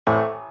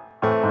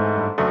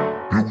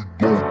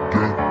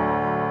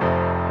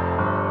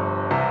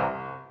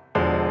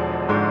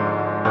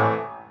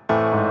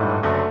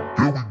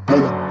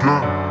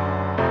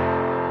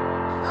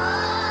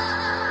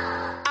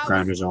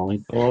Grinders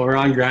Only. Well, we're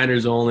on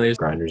Grinders Only.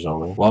 Grinders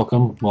Only.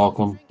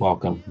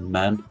 Welcome,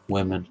 men,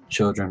 women,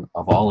 children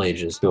of all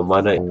ages, to a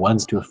Monday,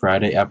 Wednesday, to a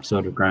Friday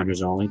episode of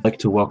Grinders Only. I'd like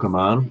to welcome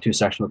on 2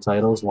 sectional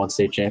titles, 1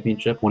 state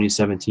championship,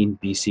 2017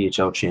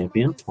 BCHL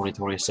champion,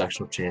 2020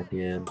 sectional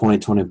champion,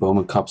 2020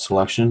 Bowman Cup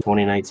selection,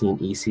 2019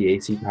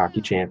 ECAC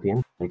hockey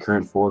champion, and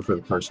current forward for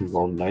the Clarkson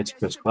Golden Knights,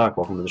 Chris Clark.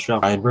 Welcome to the show.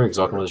 Ryan Briggs,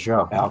 welcome to the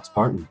show. Alex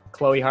Parton.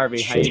 Chloe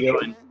Harvey, how you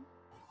doing?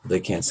 They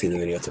can't see the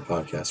video. It's a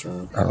podcast,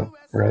 right? Oh,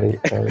 right.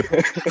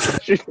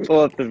 Just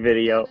pull up the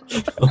video.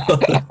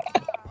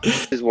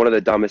 This is one of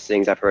the dumbest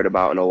things I've heard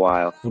about in a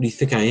while. What do you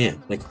think I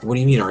am? Like, what do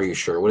you mean, are you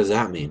sure? What does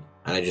that mean?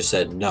 And I just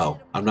said,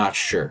 no, I'm not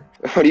sure.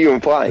 What are you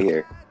implying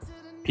here?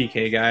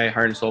 PK guy,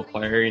 heart and soul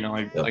player. You know,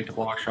 I like to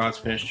block shots,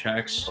 finish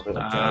checks.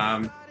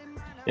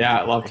 Yeah,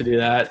 I love to do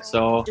that.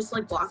 So just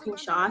like blocking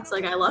shots.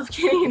 Like I love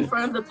getting in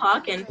front of the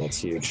puck and That's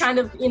huge. kind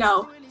of,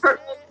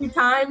 hurt me a few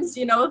times,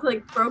 with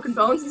like broken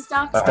bones and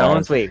stuff.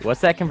 Stones, wait,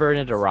 what's that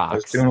converted to I was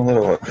rocks? doing a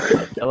little.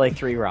 Like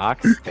 3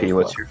 rocks? Hey,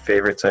 what's your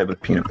favorite type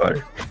of peanut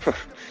butter?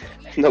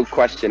 No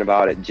question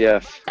about it,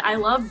 Jif. I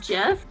love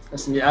Jif.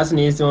 That's an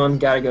easy one.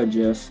 Gotta go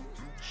Jif.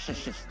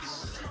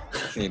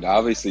 I mean,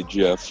 obviously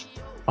Jif.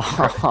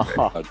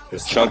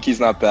 Chunky's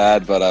not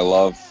bad, but I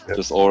love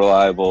just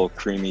reliable,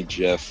 creamy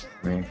Jif.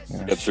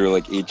 Get through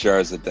like 8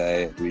 jars a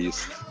day at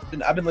least.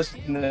 I've been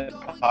listening to the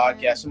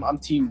podcast. I'm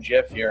Team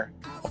Jif here.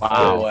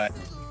 Wow.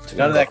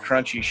 None of that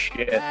crunchy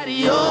shit.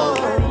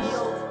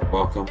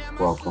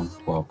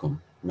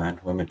 Welcome, men,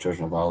 women,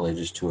 children of all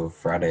ages, to a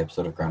Friday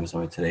episode of Grinders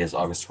Only. Today is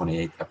August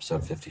 28th,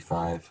 episode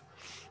 55.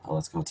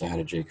 Let's go and say hi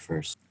to Jake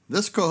first.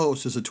 This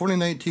co-host is a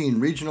 2019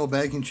 regional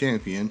bagging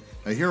champion,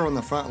 a hero on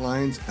the front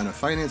lines, and a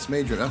finance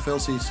major at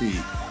FLCC.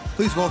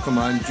 Please welcome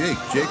on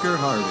Jaker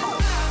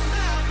Harvey.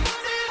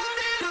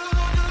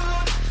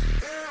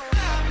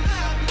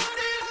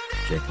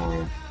 Jake, how are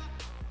you?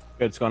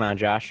 Good, what's going on,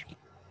 Josh?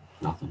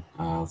 Nothing.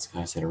 Let's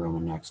kind of say to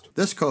Roman next.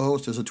 This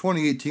co-host is a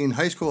 2018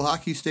 high school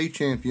hockey state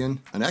champion,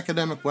 an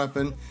academic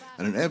weapon,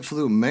 and an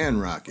absolute man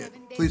rocket.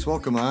 Please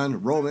welcome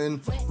on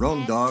Roman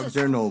Rome Dogs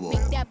They're Noble.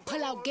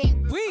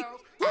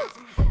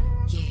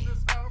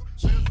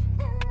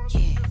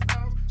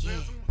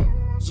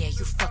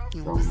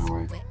 Roman, how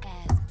are you?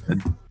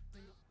 Good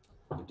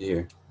to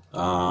hear.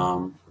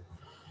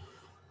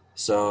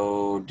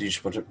 So, do you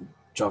just want to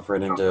jump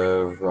right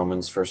into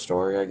Roman's first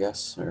story, I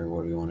guess? Or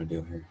what do we want to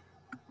do here?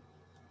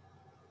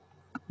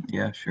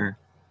 Yeah, sure.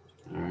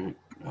 All right.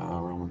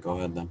 Roman, go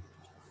ahead then.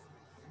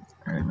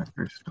 All right, my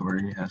first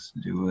story has to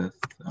do with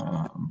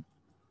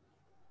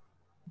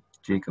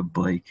Jacob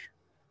Blake.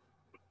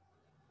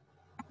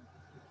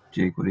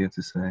 Jake, what do you have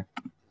to say?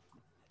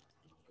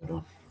 Good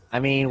one. I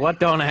mean, what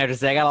don't I have to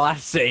say? I got a lot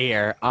to say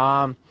here.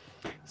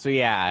 So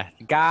yeah,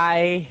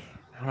 guy,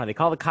 I don't know, they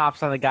call the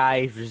cops on the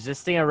guy. He's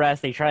resisting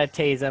arrest. They try to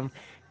tase him.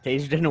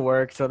 Taser didn't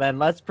work. So then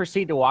let's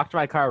proceed to walk to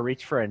my car,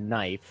 reach for a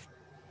knife.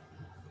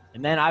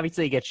 And then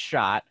obviously he gets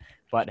shot.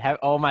 But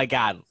oh my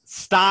God,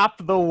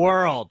 stop the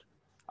world.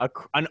 A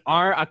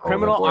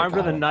criminal armed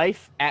with a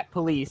knife at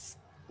police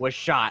was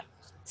shot.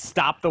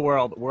 Stop the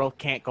world. The world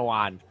can't go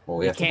on. Well,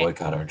 we have to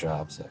boycott our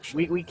jobs,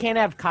 actually. We can't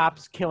have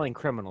cops killing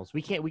criminals.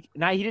 We can't.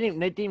 He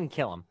didn't even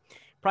kill him.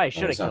 Probably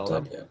should have killed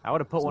him. Yet. I would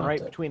have put one right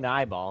dead. between the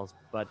eyeballs.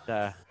 But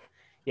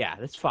yeah,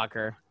 this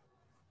fucker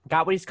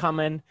got what he's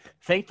coming.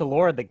 Thank the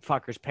Lord the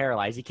fucker's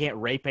paralyzed. He can't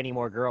rape any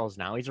more girls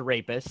now. He's a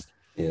rapist.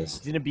 Yes.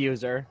 He's an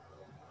abuser.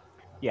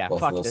 Yeah, Both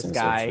fuck of those this things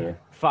guy. are true.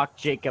 Fuck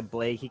Jacob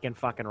Blake. He can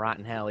fucking rot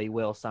in hell. He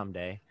will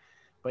someday.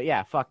 But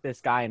yeah, fuck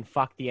this guy and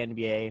fuck the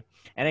NBA.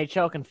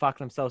 NHL can fuck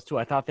themselves too.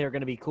 I thought they were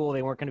going to be cool.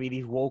 They weren't going to be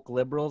these woke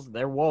liberals.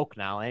 They're woke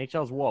now.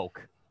 NHL's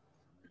woke.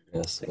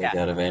 Yes, they Yeah.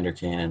 got Evander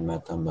Kane and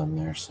Matt Dunban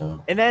there,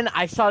 so. And then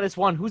I saw this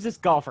one. Who's this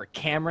golfer?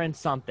 Cameron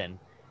something.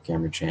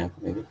 Cameron Champ,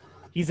 maybe?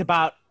 He's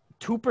about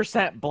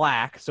 2%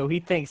 black, so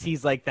he thinks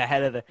he's like the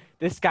head of the.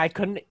 This guy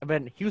couldn't have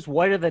been. He was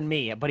whiter than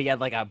me, but he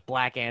had like a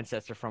black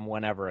ancestor from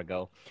whenever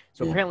ago.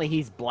 So Yeah. apparently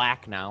he's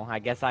black now. I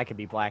guess I could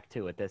be black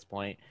too at this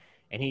point.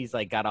 And he's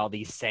like got all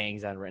these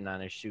sayings written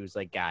on his shoes.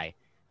 Like, guy,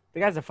 the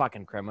guy's a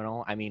fucking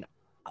criminal. I mean,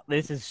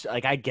 this is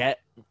like, I get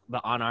the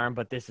unarmed,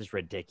 but this is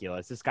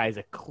ridiculous. This guy's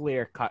a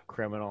clear-cut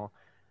criminal.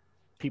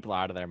 People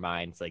are out of their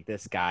minds. Like,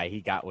 this guy, he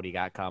got what he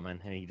got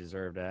coming, and he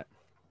deserved it.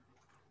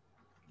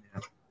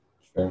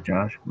 Sure.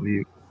 Josh, what do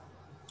you?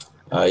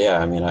 Yeah,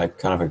 I mean, I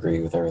kind of agree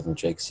with everything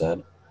Jake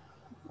said.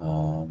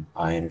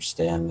 I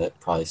understand that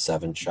probably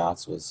 7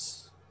 shots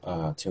was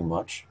too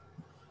much.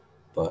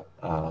 But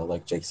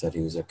like Jake said,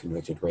 he was a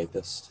convicted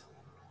rapist.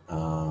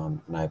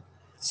 And it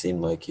seemed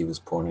like he was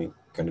going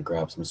to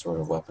grab some sort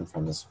of weapon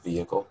from this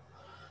vehicle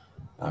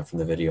from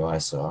the video I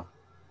saw.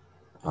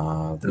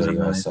 The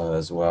video I saw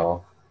as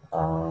well,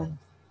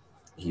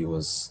 he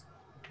was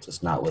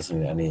just not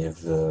listening to any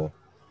of the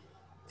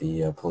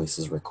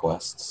police's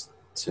requests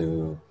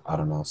to, I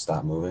don't know,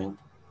 stop moving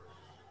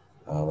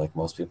like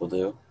most people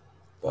do.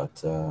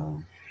 But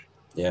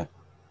yeah,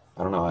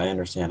 I don't know. I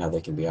understand how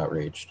they can be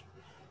outraged.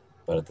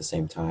 But at the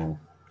same time,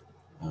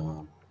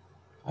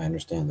 I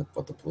understand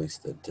what the police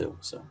did too.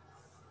 So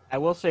I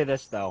will say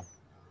this, though.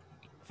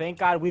 Thank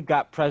God we've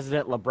got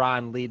President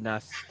LeBron leading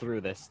us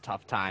through this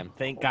tough time.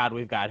 Thank God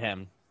we've got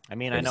him. I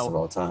mean, Greatest I of know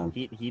all time.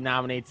 he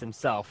nominates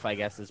himself, I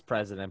guess, as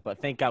president,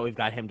 but thank God we've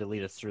got him to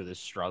lead us through this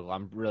struggle.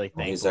 I'm really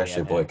thankful. Well, he's we actually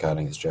have him.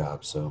 boycotting his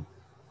job, so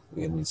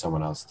we need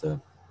someone else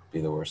to be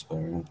the worst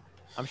player. And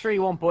I'm sure he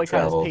won't boycott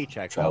travel- his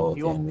paycheck. travel Though. at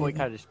He the won't NBA.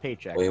 boycott his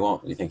paycheck. Well, he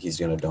won't. You think he's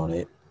going to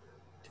donate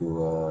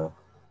to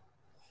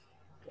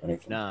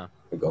anything? No.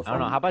 To go I don't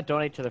know. How about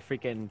donate to the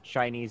freaking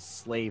Chinese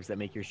slaves that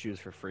make your shoes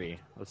for free?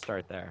 Let's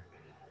start there.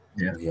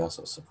 Yeah. He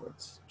also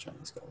supports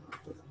Chinese government.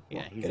 But we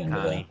Yeah, won't he's get a into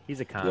commie. that. He's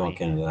a We won't commie.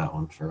 get into that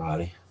one for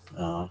Roddy.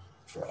 For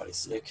Roddy's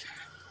sake.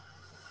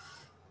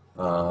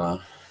 But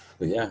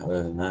yeah,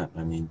 other than that,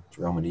 I mean,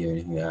 Roman, do you have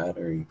anything to add,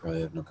 or you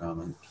probably have no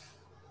comment?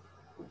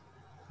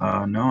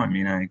 No, I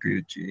mean, I agree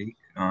with Jake.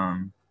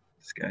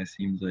 This guy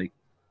seems like,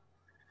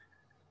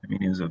 I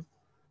mean, he was a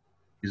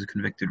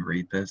convicted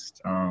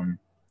rapist.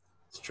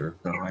 It's true.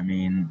 So I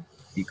mean,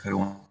 he could have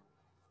went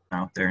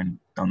out there and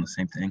done the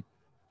same thing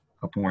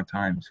a couple more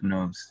times. Who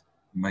knows?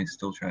 He might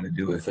still try to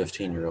do To a it.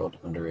 15-year-old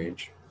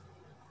underage.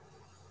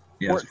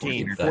 Yeah, it's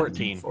 14, or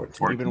 14,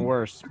 14. even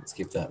worse. Let's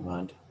keep that in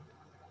mind.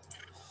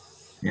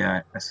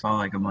 Yeah, I saw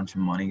like a bunch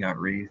of money got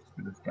raised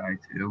for this guy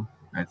too.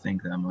 I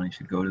think that money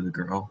should go to the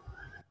girl.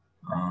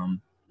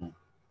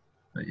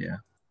 But yeah.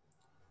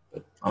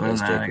 But Other as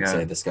than Jake that, I would got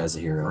say, this guy's a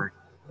hero. Or-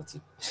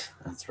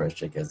 That's right,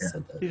 Jake has Yeah.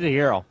 said that. He's a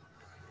hero.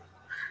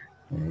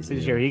 Yeah, he's a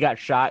He's a hero. hero. He got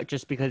shot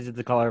just because of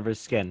the color of his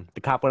skin. The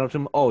cop went up to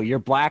him. Oh, you're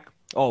black.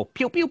 Oh,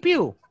 pew pew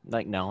pew.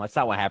 Like, no, that's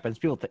not what happens.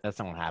 People think that's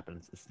not what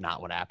happens. It's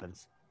not what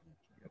happens.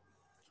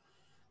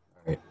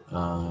 All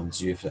right.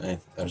 Do you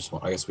have,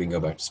 I guess we can go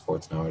back to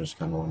sports now. I just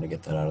kind of wanted to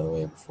get that out of the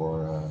way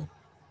before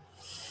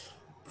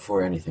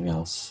anything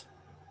else.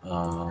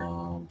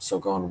 So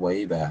going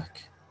way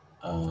back,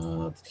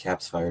 the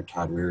Caps fired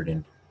Todd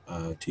Reardon,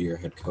 2-year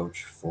head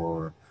coach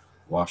for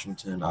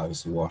Washington.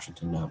 Obviously,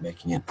 Washington not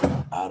making it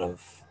out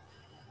of,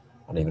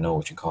 I don't even know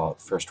what you call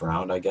it, first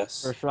round, I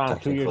guess. First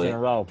round, 2 years in technically. a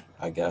row.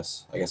 I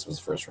guess it was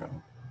the first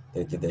round.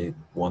 They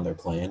won their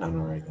play-in? I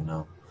don't even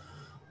know.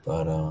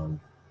 But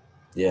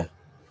yeah,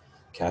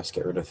 Caps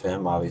get rid of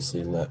him.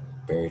 Obviously, let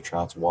Barry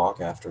Trotz walk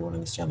after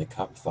winning the Stanley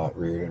Cup. Thought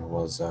Reardon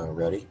was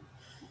ready.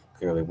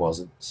 Clearly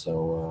wasn't.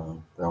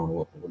 So, Rowan,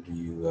 what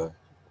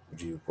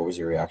was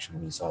your reaction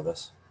when you saw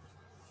this?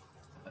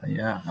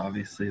 Yeah,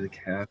 obviously the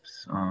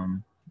Caps,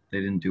 they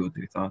didn't do what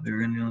they thought they were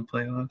going to do in the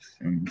playoffs,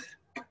 and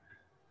I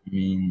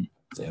mean,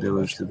 They they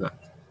lost to the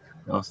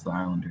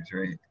Islanders,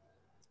 right?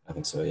 I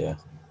think so. Yeah.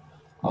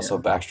 Also,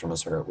 Backstrom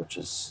was hurt,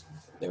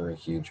 they were a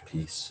huge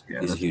piece. Yeah,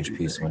 He's a that's huge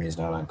pretty piece big. when he's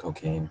not on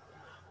cocaine.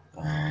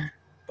 But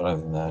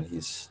other than that,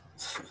 he's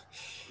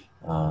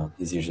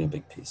usually a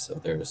big piece. So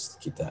there's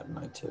keep that in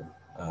mind too.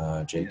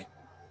 Jake.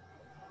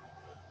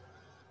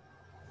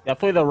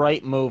 Definitely the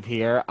right move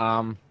here.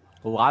 A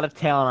lot of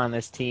talent on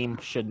this team.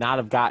 Should not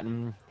have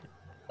gotten,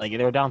 like,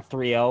 they were down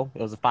 3-0.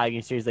 It was a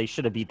 5-game series. They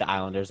should have beat the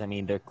Islanders. I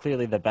mean, they're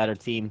clearly the better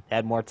team.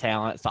 Had more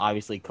talent, so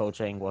obviously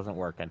coaching wasn't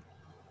working.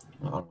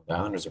 The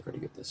Islanders are pretty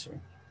good this year.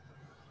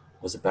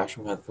 Was it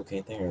Backstrom who had the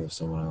cocaine thing, or was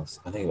someone else?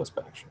 I think it was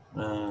Backstrom. I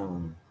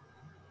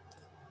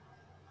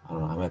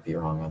don't know. I might be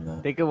wrong on I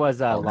that. think it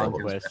was Oh,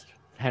 Lundqvist.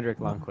 Henrik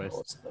No,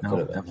 Lundqvist. that No, could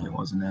have been definitely him.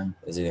 wasn't him.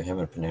 It was either him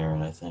or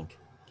Panarin, I think.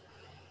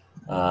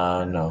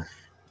 No.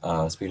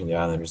 Speaking of the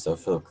Islanders, though,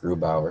 Philip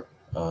Grubauer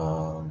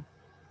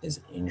is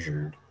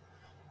injured.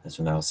 And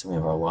so now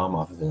Semyon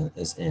Varlamov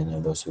is in,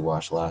 and those who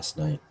watched last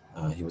night,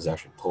 he was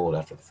actually pulled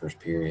after the first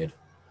period.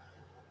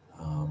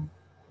 Or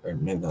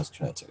maybe that was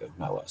 2 nights ago,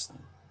 not last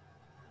night.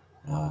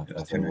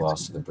 I think we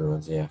lost to the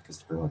Bruins, yeah, because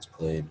the Bruins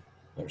played.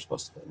 They were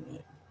supposed to play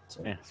tonight.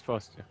 So, Yeah,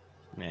 supposed to.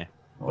 Yeah,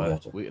 well, they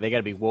have but to- they got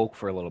to be woke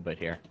for a little bit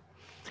here.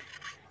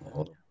 yeah,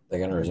 well, they're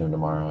going to resume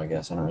tomorrow, I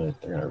guess. I don't really.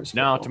 They're going to reschedule.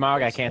 No, tomorrow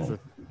got It's, canceled.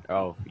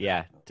 Oh,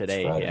 yeah,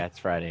 today. Friday. Yeah, it's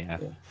Friday. Yeah.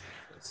 Yeah.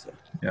 It's,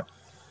 Yep.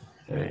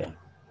 There you go.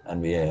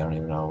 NBA, I don't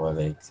even know why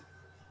they.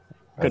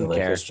 Are Couldn't the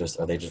care. Lakers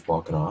are they just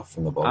walking off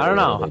from the bubble? I don't or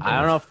know. are they I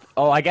don't know if.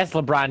 Oh, I guess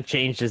LeBron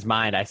changed his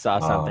mind. I saw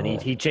Oh, something.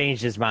 right. He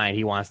changed his mind.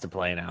 He wants to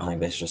play I now.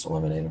 think they should just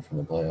eliminate him from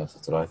the playoffs.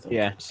 That's what I think.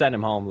 Yeah, send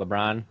him home,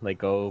 LeBron. Like,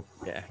 go.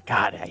 Yeah.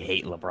 God, I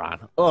hate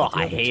LeBron. Oh, The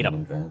I other hate team him.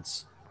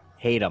 advance.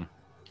 Hate him.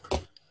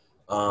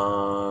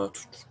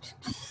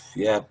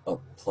 Yeah,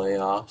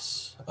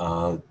 playoffs.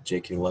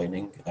 JQ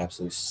Lightning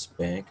absolutely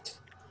spanked.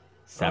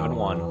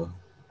 7-1.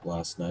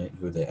 Last night.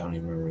 I don't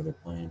even remember who they're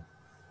playing.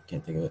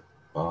 Can't think of it.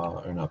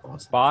 Or not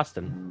Boston.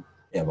 Boston.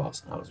 Yeah,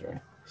 Boston. I was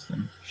right.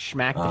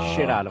 Smacked the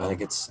shit out of I think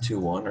him. it's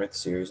 2-1, right? The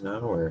series now,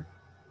 or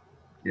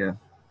Yeah.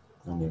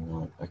 I don't even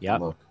know. I can Yep.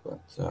 look, but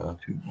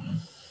 2-1.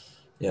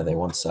 yeah, they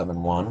won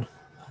 7-1.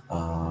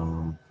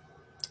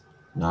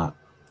 Not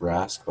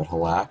Rask, but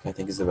Halak, I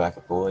think, is the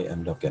backup goalie.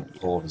 Ended up getting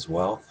pulled as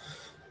well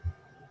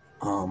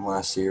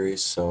last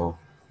series. So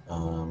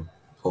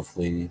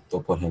hopefully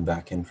they'll put him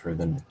back in for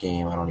the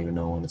game. I don't even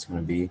know when it's going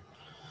to be.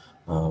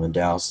 And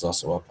Dallas is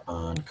also up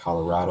on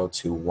Colorado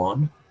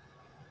 2-1.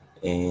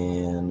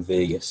 And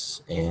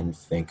Vegas and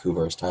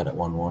Vancouver is tied at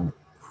 1-1.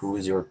 Who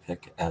is your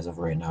pick as of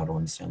right now to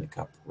win the Stanley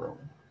Cup,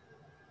 Roman?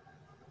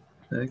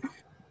 Pick.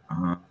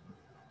 I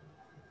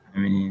I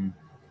mean,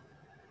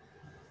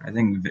 I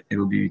think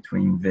it'll be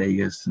between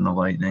Vegas and the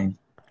Lightning.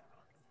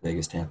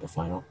 Vegas Tampa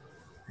final.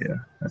 Yeah,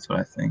 that's what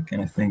I think.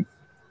 And I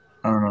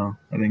don't know.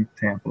 I think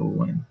Tampa will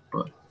win,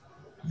 but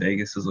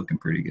Vegas is looking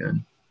pretty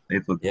good.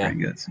 They've looked pretty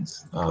good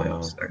since the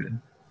playoffs started.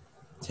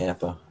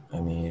 Tampa, I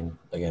mean,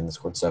 again, they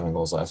scored 7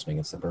 goals last night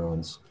against the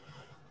Bruins.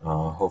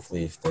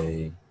 Hopefully, if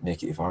they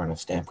make it far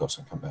enough, Stamkos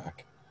can come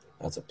back.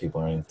 That's what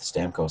people are.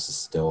 Stamkos is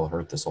still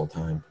hurt this whole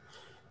time.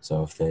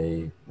 So if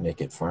they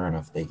make it far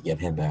enough, they get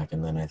him back.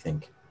 And then I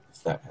think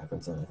if that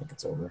happens, then I think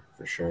it's over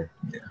for sure.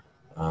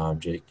 Yeah.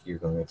 Jake, you're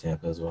going with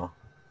Tampa as well?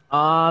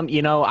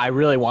 You know, I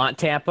really want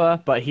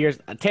Tampa, but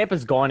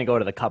Tampa's going to go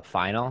to the Cup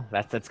final.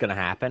 That's going to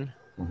happen.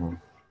 Mm-hmm.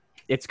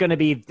 It's going to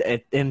be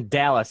in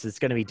Dallas. It's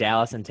going to be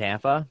Dallas and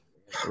Tampa,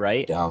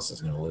 right? Dallas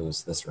is going to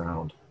lose this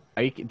round.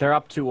 They're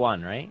up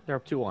 2-1, right? They're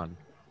up 2-1.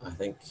 I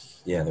think,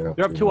 yeah, they're up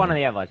 2-1 on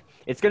the Avalanche.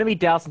 It's going to be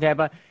Dallas and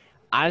Tampa.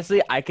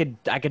 Honestly, I could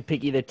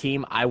pick either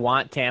team. I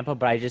want Tampa,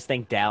 but I just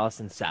think Dallas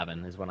in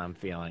 7 is what I'm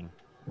feeling.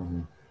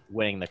 Mm-hmm.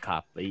 Winning the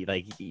cup.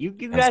 Like you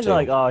guys are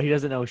like, oh, he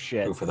doesn't know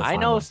shit. I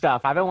know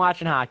stuff. I've been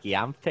watching hockey.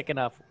 I'm picking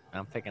up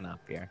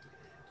here.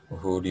 Well,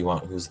 who do you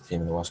want? Who's the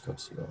team in the West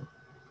Coast you want?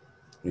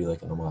 Who do you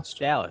like in the West?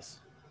 Dallas.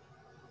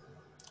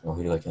 Well,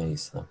 who do you like in the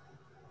East then?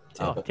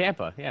 Tampa? Oh,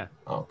 Tampa, yeah.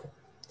 Oh, okay.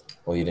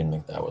 Well, you didn't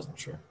make that. I wasn't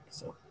sure.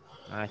 So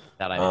I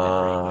thought I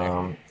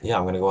did. Yeah,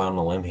 I'm gonna go out on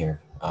a limb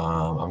here.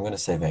 I'm gonna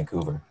say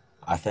Vancouver.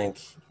 I think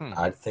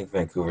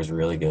Vancouver's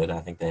really good. I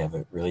think they have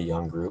a really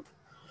young group.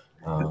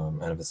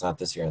 And if it's not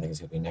this year, I think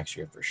it's going to be next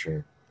year for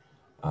sure.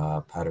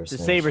 Patterson,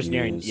 the Sabres Hughes,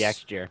 near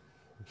next year.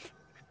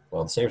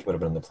 Well, the Sabres would have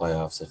been in the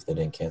playoffs if they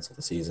didn't cancel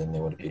the season. They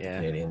would have beat the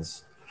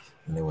Canadiens,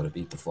 and they would have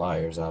beat the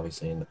Flyers,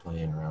 obviously, in the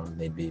play-in round.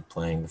 They'd be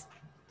playing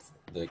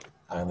the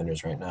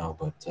Islanders right now.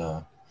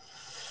 But,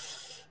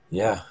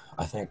 yeah,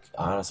 I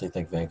honestly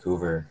think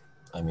Vancouver,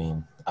 I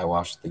mean, I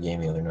watched the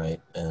game the other night,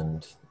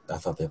 and I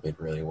thought they played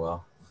really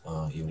well,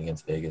 even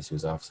against Vegas,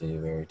 who's obviously a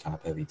very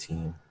top-heavy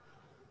team.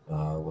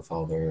 With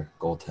all their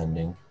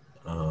goaltending.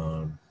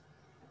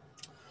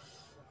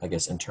 I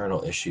guess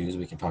internal issues,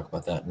 we can talk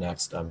about that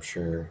next. I'm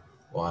sure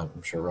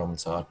Roman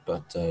saw it,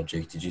 but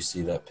Jake, did you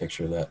see that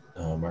picture that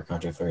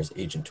Marc-Andre Fleur's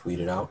agent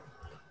tweeted out,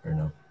 or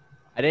no?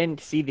 I didn't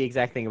see the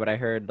exact thing, but I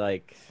heard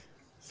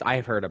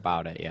I've heard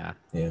about it, yeah.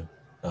 Yeah.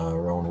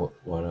 Roman,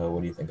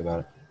 what do you think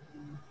about it?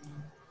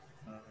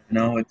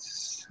 No,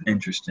 it's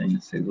interesting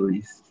to say the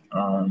least.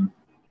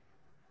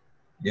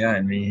 Yeah,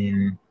 I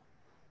mean,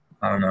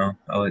 I don't know.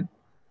 I'll let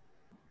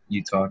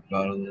you talk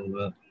about it a little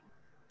bit.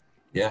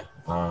 Yeah,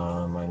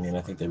 I mean,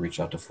 I think they reached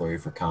out to Fleury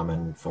for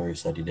comment, and Fleury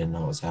said he didn't know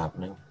what was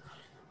happening,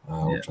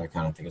 which I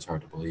kind of think is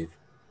hard to believe.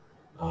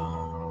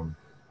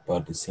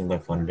 But it seemed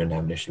like Leonard didn't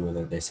have an issue with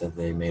it. They said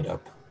they made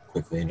up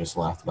quickly and just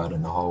laughed about it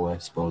in the hallway,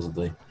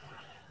 supposedly.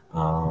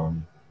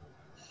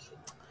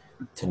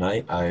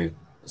 Tonight, I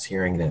was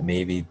hearing that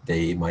maybe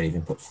they might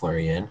even put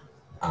Fleury in,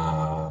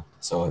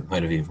 so it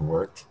might have even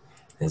worked,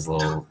 his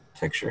little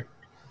picture.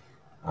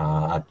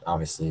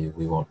 Obviously,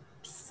 we won't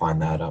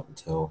find that out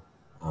until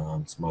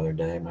some other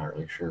day. I'm not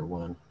really sure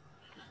when.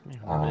 Yeah,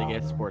 whenever they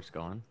get sports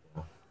going.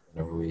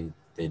 Whenever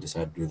they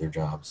decide to do their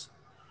jobs.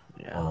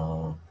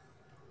 Yeah.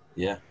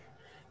 Yeah.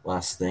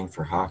 Last thing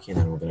for hockey,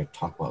 and then we're going to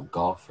talk about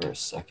golf for a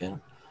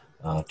second.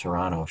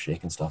 Toronto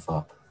shaking stuff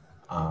up.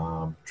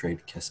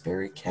 Trade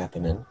Kasperi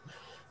Kapanen,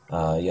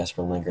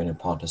 Jesper Lindgren, and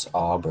Pontus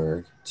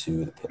Ahlberg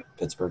to the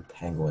Pittsburgh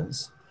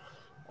Penguins.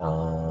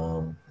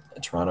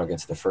 Toronto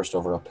gets the first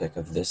overall pick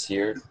of this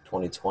year,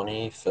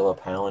 2020,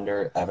 Philip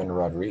Hallander, Evan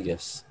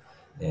Rodriguez,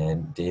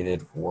 and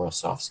David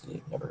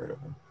Worosofsky. Never heard of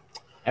him.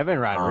 Evan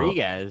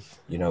Rodriguez.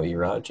 You know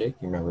Erod, Jake?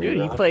 You remember Dude,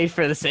 Erod? he played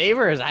for the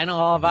Sabres. I know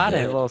all about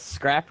it. A little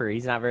scrapper.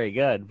 He's not very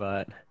good,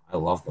 but I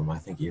love them. I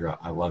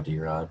loved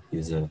Erod. He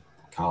was a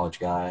college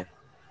guy.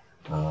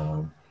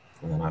 And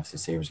then obviously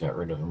Sabres got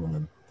rid of him, and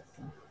then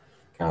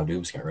Kyle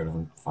Dubas got rid of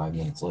him 5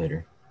 minutes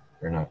later.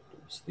 Or not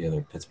Dubas, the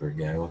other Pittsburgh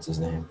guy. What's his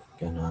name?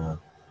 Again,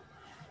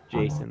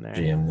 Jason there.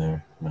 GM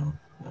there. No,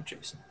 not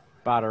Jason.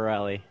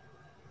 Bottarelli.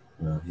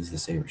 No, he's the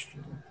Sabres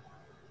GM.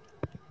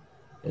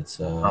 It's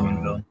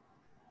Pominville.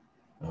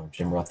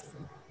 Jim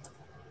Rutherford.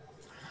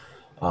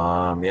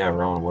 Yeah,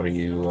 Rowan, what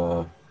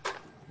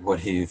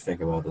do you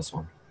think about this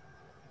one?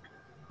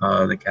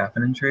 The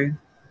Kapanen trade?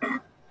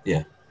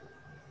 Yeah.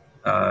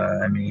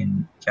 I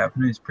mean,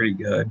 Kapanen is pretty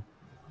good.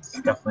 It's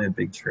definitely a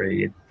big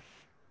trade.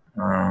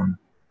 I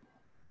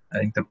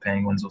think the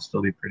Penguins will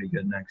still be pretty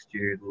good next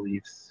year. The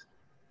Leafs,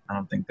 I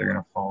don't think they're going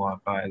to fall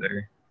off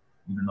either,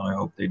 even though I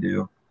hope they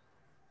do.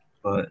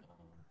 But,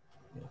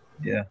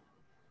 yeah.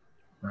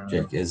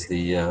 Jake, is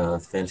the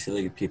Fantasy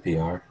League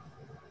PPR?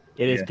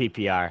 It is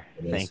PPR.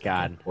 Thank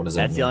God. What does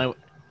that mean? That's the only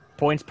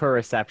points per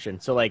reception.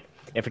 So, like,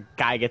 if a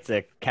guy gets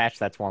a catch,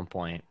 that's 1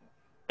 point.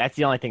 That's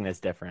the only thing that's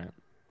different.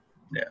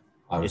 Yeah.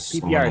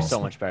 PPR is so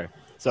much better.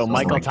 So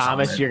Michael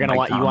Thomas, you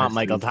want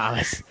Michael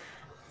Thomas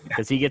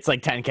because he gets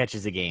like 10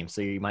 catches a game,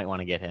 so you might want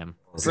to get him.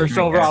 First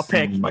overall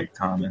pick. Mike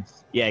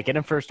Thomas. Yeah, get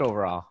him first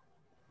overall.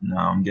 No,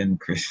 I'm getting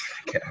Chris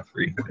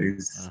McCaffrey.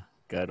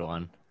 Good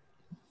one.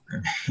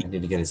 I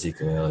need to get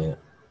Ezekiel Elliott.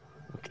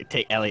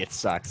 Take Elliott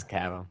sucks,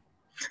 have him.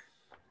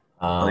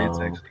 Elliott's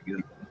actually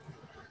good.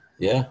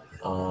 Yeah.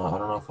 I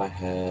don't know if I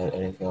had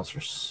anything else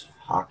for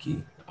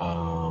hockey.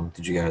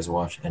 Did you guys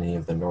watch any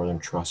of the Northern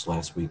Trust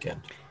last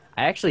weekend?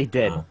 I actually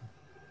did.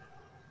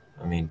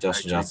 I mean,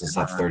 Dustin Johnson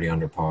shot 30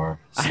 under par.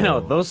 So I know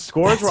those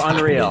scores were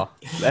unreal.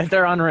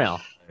 They're unreal.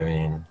 I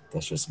mean,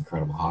 that's just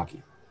incredible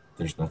hockey.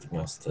 There's nothing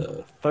else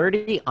to.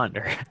 30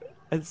 under.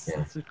 That's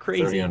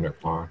crazy. 30 under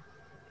par.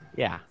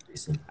 Yeah,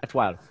 Decent. that's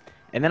wild.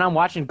 And then I'm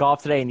watching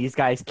golf today, and these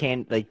guys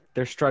can't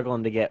they're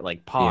struggling to get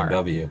par.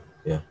 BMW.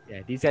 Yeah.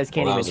 Yeah, these guys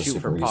can't even shoot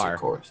for par.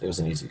 Course. It was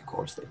an easy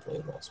course they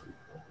played last week.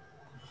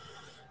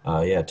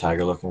 Yeah,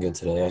 Tiger looking good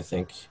today, I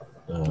think.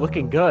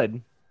 Looking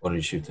good. What did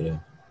he shoot today?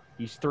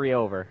 He's 3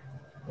 over.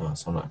 Oh,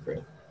 so not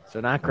great. So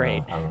not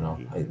great. I don't know.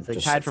 It's like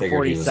tied for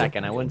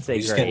 42nd. I wouldn't say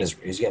great.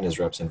 He's getting his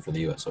reps in for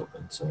the U.S.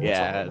 Open. So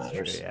yeah, that's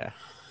true.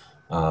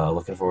 Yeah.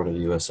 Looking forward to the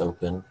U.S.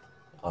 Open.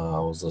 I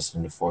was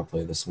listening to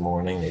Foreplay this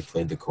morning. They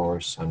played the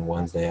course on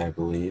Wednesday, I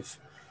believe.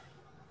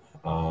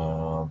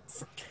 I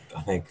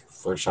think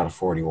first shot of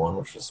 41,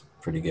 which was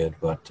pretty good.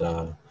 But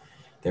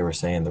they were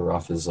saying the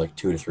rough is like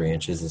 2 to 3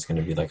 inches. It's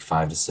going to be like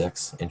 5 to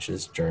 6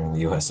 inches during the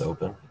U.S.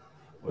 Open,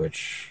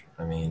 which,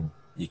 I mean,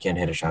 you can't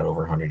hit a shot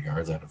over 100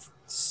 yards out of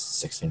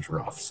 6-inch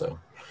rough. So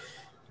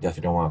you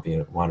definitely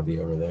don't want to be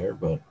over there.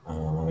 But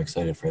I'm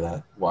excited for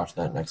that. Watch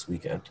that next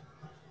weekend.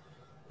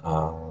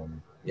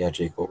 Yeah,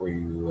 Jake, what were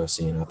you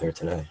seeing out there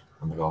today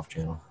on the Golf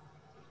Channel?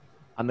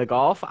 On the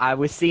golf, I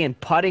was seeing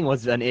putting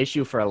was an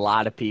issue for a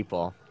lot of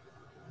people.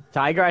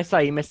 Tiger, I saw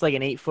you missed like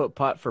an 8-foot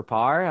putt for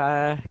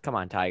par. Come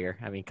on, Tiger.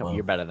 I mean,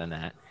 you're better than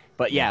that.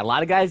 But yeah, a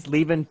lot of guys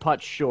leaving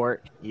putts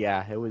short.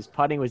 Yeah,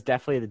 putting was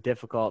definitely the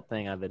difficult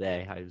thing of the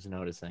day. I was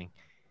noticing.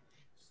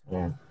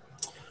 Yeah.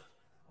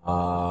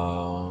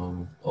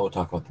 We'll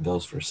talk about the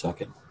Bills for a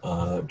second.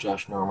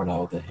 Josh Norman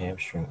out with a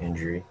hamstring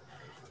injury.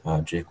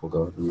 Jake, we'll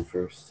go with you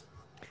first.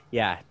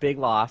 Yeah, big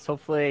loss.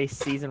 Hopefully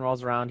season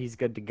rolls around, he's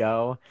good to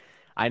go.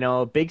 I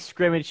know, big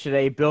scrimmage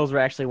today. Bills were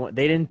actually –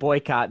 they didn't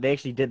boycott. They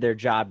actually did their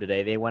job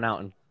today. They went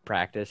out and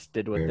practiced,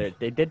 they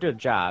did their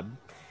job.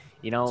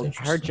 You know,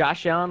 I heard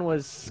Josh Allen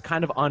was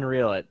kind of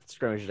unreal at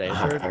scrimmage today. I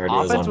heard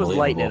offense was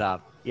lighting it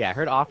up. Yeah, I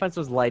heard offense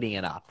was lighting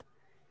it up.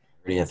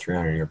 He had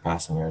 300-yard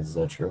passing yards. Is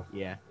that true?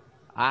 Yeah.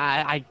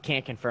 I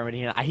can't confirm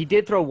it. He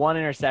did throw one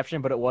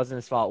interception, but it wasn't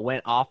his fault. It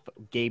went off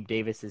Gabe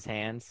Davis's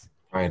hands.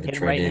 All right, the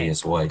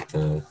Tre'Davious White,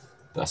 the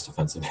best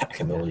defensive back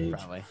in the league.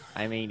 Probably.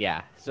 I mean,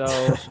 yeah.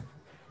 So,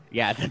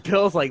 yeah, the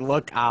Bills,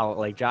 look out.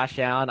 Like, Josh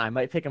Allen, I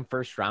might pick him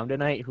first round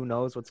tonight. Who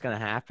knows what's going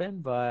to happen?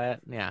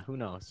 But, yeah, who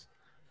knows?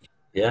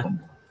 Yeah.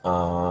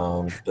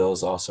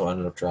 Bills also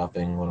ended up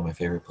dropping one of my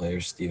favorite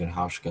players, Steven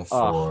Hauschka,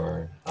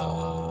 for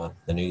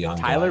the new young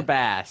Tyler guy.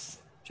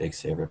 Bass. Jake's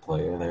favorite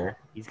player there.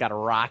 He's got a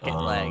rocket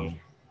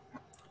leg.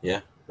 Yeah.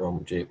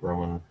 Jake,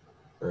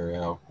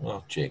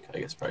 I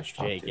guess probably should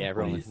talk Jake, to yeah, What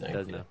Roman do you think?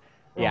 does know.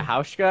 Yeah,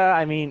 Hauschka,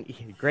 I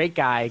mean, great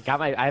guy.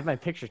 I have my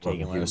picture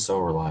taken with him. He was so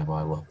reliable.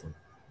 I loved him.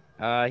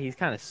 He's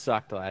kind of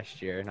sucked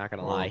last year, not going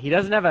to lie. He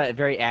doesn't have a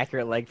very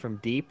accurate leg from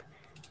deep.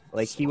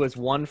 Like, he was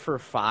 1 for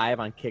 5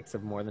 on kicks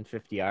of more than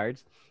 50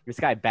 yards. This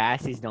guy,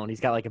 Bass, he's known. He's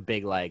got, a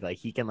big leg. Like,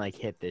 he can,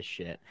 hit this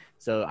shit.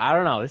 So, I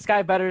don't know. This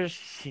guy better –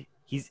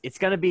 it's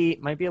going to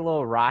might be a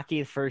little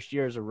rocky the first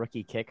year as a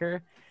rookie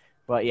kicker.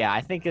 But, yeah,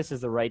 I think this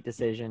is the right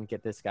decision.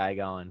 Get this guy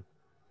going.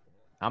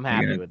 I'm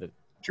happy with it.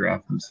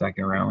 Draft in the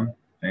second round,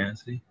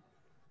 fantasy?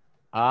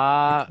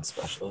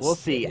 We'll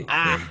see.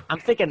 I'm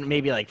thinking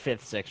maybe 5th,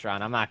 6th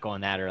round. I'm not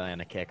going that early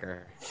on a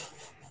kicker.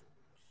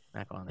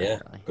 Not going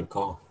that early. Good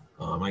call.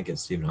 I might get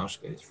Steven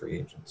Hauschka. He's free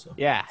agent. So.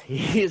 Yeah,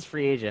 he is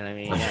free agent. I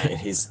mean, yeah.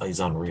 he's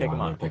unreal. Pick him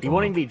up. He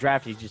won't even be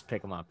drafted. You just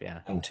pick him up, yeah.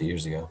 2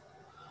 years ago.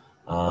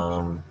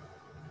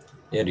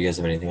 Yeah, do you guys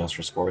have anything else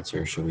for sports,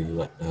 or should we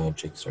let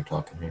Jake start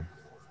talking here?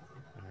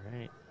 All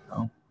right.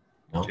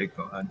 No? Jake,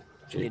 go ahead.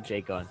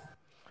 Jake going.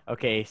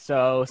 Okay,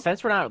 so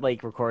since we're not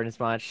recording as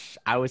much,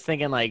 I was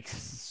thinking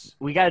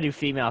we got to do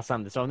female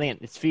something. So I'm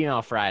thinking it's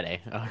Female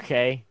Friday.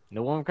 Okay,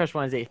 no Woman Crush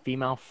Wednesday,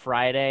 Female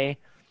Friday.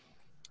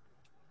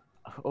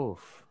 Oh,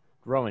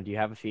 Roman, do you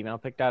have a female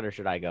picked out, or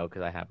should I go?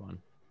 Because I have one.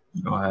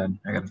 Go ahead.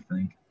 I got to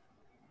think.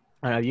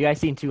 I don't know. Have you guys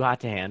seen Too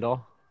Hot to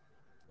Handle?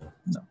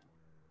 No.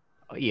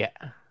 Oh yeah.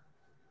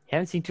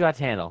 Haven't seen Too Hot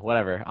to Handle.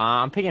 Whatever.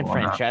 I'm picking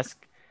Francesca.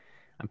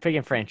 I'm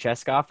picking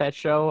Francesca off that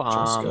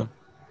show.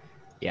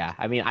 Yeah,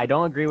 I mean, I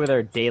don't agree with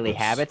her daily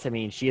habits. I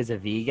mean, she is a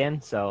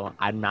vegan, so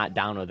I'm not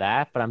down with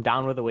that. But I'm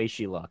down with the way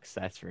she looks.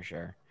 That's for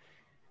sure.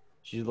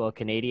 She's a little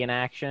Canadian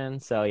action.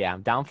 So, yeah,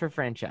 I'm down for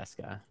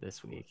Francesca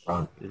this week.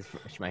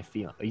 She's my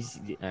female.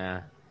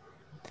 All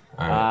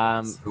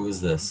right. Who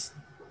is this?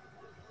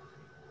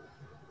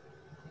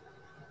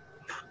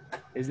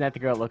 Isn't that the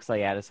girl that looks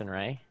like Addison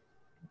Rae?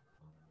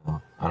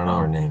 Oh, I don't know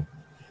her name.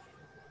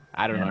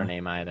 I don't know her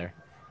name either.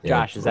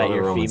 Yeah, Josh, is that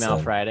your Roman Female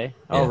said. Friday?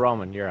 Yeah. Oh,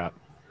 Roman, you're up.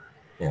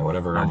 Yeah,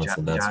 whatever Roman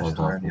said, that's what I'm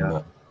talking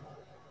about.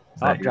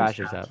 Oh, Josh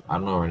is up. I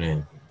don't know her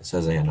name. It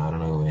says Anna. I don't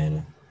know who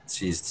Anna.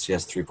 She has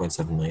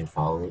 3.7 million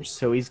followers.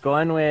 So he's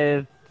going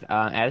with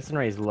Addison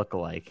Rae's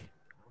lookalike.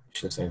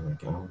 She looks like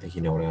I don't think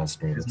you know what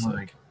Addison Rae looks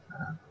like.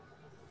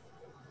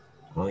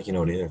 I don't think you know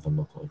what either of them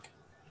look like.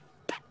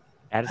 I know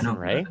Addison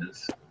who Rae, that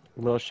is.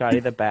 Lil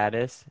Shawty the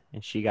baddest,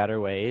 and she got her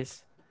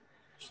ways.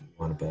 She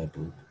want a bad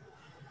bleep.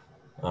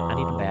 I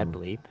need a bad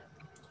bleep.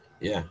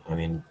 Yeah, I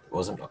mean,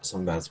 wasn't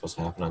something bad supposed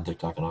to happen on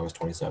TikTok on August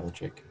 27th,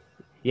 Jake?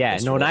 Yeah, no,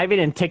 Yesterday. not even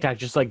in TikTok,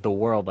 just like the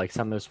world, like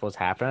something was supposed to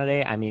happen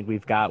today. I mean,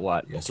 we've got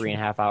what, Yesterday.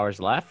 3.5 hours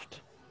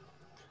left?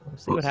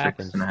 Let's see what About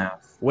happens. 6.5.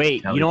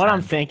 Wait, Cali you know what I'm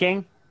time.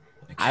 thinking?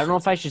 I don't know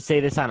if I should say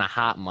this on a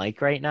hot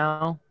mic right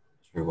now,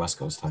 It's your West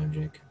Coast time,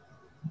 Jake.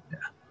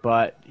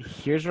 but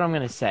here's what I'm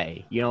gonna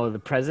say. You know, the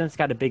president's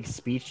got a big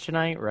speech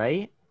tonight,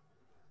 right?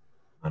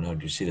 I know.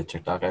 Did you see the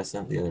TikTok I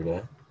sent the other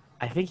day?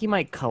 I think he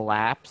might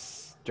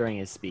collapse during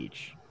his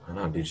speech. I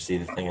know. Did you see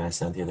the thing I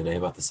sent the other day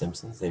about the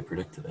Simpsons? They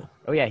predicted it.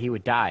 Oh yeah, he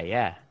would die.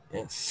 Yeah.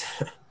 Yes.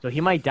 So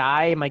he might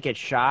die. He might get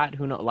shot.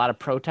 Who knows? A lot of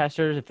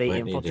protesters, if they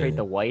Might need infiltrate to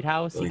the White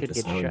House, he Delete could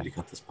this. get I don't need shot. to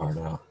cut this part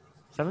out.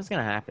 Something's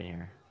gonna happen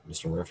here.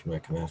 Mr. Murphy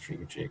might come after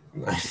you, Jake.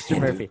 Mr.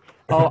 Murphy.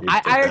 Oh,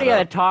 I already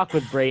had a talk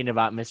with Braden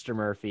about Mr.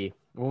 Murphy.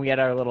 When we had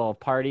our little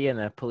party and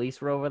the police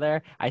were over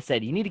there, I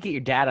said, you need to get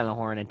your dad on the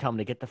horn and tell him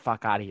to get the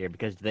fuck out of here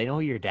because do they know who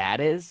your dad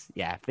is?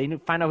 Yeah, if they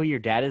find out who your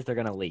dad is, they're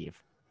going to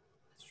leave.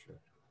 That's true.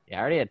 Yeah,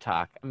 I already had a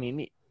talk. I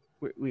mean,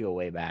 we go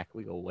way back.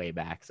 We go way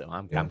back, so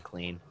I'm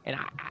clean. And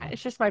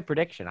it's just my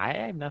prediction. I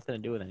have nothing to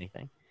do with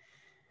anything.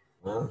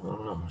 Well, I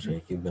don't know,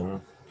 Jake. You've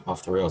been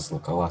off the rails the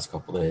last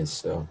couple of days,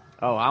 so.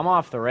 Oh, I'm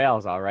off the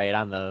rails, all right.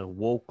 On the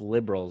woke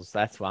liberals.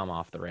 That's what I'm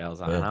off the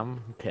rails on. Yeah.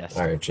 I'm pissed.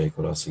 All right, Jake.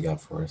 What else you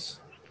got for us?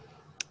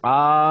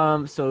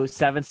 So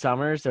 7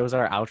 Summers, that was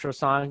our outro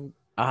song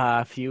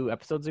a few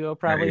episodes ago,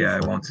 probably. Yeah,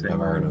 I won't say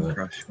Never heard of more it.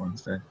 Crush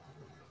Wednesday.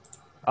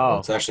 Oh, Well,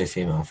 it's actually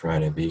Female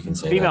Friday, but you can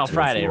say Female that too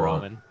Friday, if you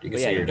want. Roman. You can But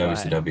say yeah, your go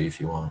ahead. WCW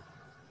if you want,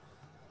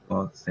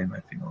 Well, say my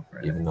female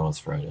Friday. even though it's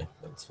Friday.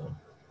 That's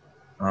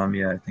fine.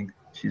 Yeah, I think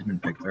she's been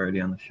picked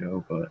already on the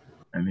show, but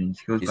I mean,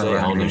 she goes If you by say a lot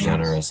of Ellen names.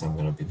 DeGeneres, I'm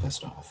gonna be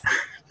pissed off.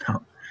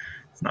 No,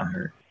 it's not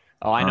her.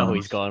 Oh, I know who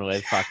he's going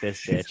with. Fuck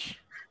this bitch.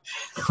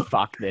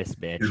 Fuck this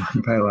bitch. She's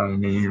gone by a lot of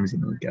names,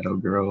 Ghetto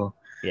Girl,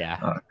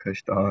 Yeah.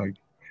 Kush Dog.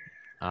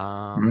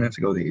 I'm gonna have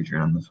to go with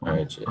Adrian on this one. All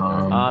right, Jake. What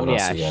else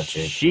Yeah, you got,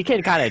 Jake? she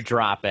can kind of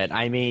drop it.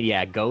 I mean,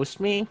 yeah, ghost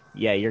me.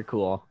 Yeah, you're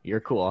cool. You're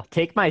cool.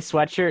 Take my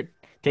sweatshirt.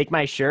 Take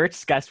my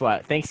shirts. Guess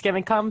what?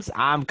 Thanksgiving comes.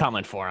 I'm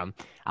coming for him.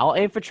 I'll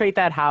infiltrate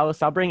that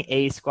house. I'll bring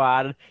A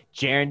Squad.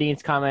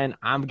 Geraldine's coming.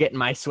 I'm getting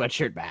my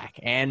sweatshirt back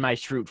and my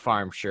Shroot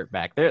Farm shirt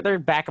back. They're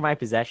back in my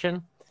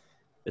possession.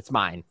 It's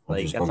mine. Why don't Like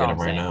you just that's go all get I'm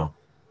them right saying. now.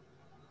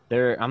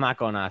 I'm not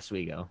going to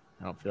Oswego.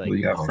 I don't feel like. Well,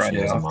 you got Oh, she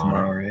Friday has off them on.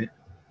 tomorrow, right?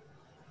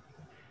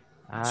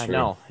 Sure.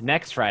 No,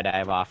 next Friday I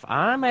have off.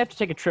 I might have to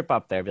take a trip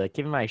up there. Be like,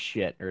 give me my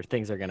shit, or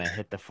things are gonna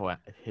hit the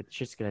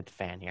shit's gonna hit the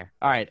fan here.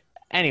 All right.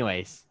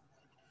 Anyways,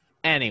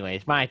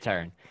 my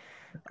turn.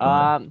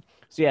 So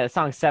yeah, the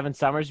song 7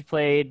 Summers you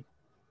played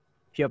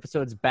a few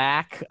episodes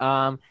back.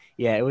 Yeah,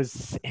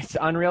 it's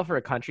unreal for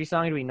a country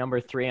song to be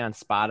number 3 on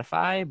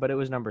Spotify, but it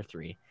was number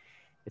 3.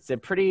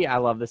 I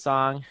love the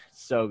song.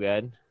 It's so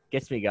good.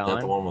 Gets me Is that the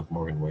going. one with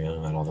Morgan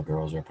Whalen that all the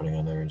girls are putting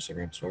on their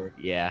Instagram story?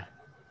 Yeah.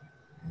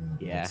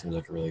 Yeah. That seems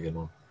like a really good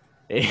one.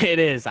 It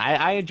is.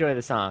 I enjoy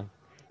the song.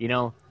 You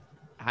know,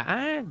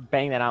 I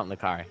bang that out in the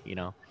car, you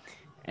know.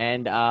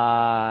 And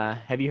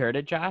have you heard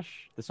it,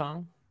 Josh, the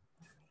song?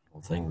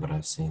 Whole thing, but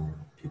I've seen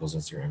people's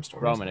Instagram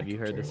stories. Roman, and I have you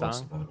could heard the care less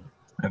song? about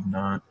it. I've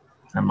not.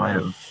 I might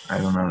have. I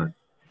don't know.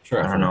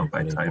 Sure, I don't know heard by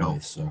it, but it title. probably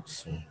sucks.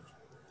 So.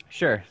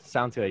 Sure.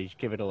 Sounds good. You should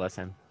give it a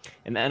listen.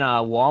 And then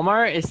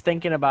Walmart is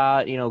thinking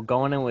about,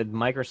 going in with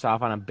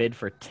Microsoft on a bid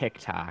for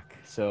TikTok.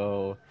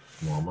 So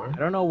I Walmart?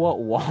 don't know what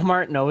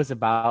Walmart knows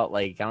about.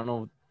 Like, I don't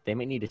know. They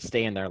might need to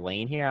stay in their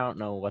lane here. I don't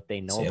know what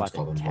they know Sam's about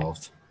Club the tech.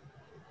 involved.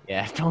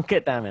 Yeah, don't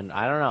get them in.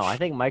 I don't know. I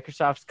think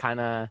Microsoft's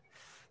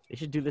they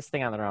should do this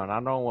thing on their own. I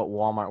don't know what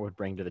Walmart would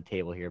bring to the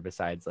table here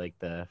besides like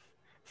the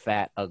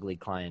fat, ugly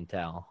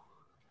clientele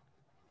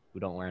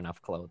who don't wear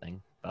enough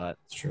clothing. But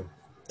It's true.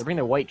 they bring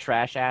the white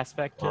trash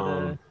aspect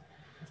to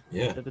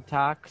Yeah. the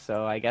talk.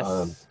 So I guess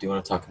Do you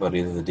want to talk about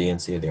either the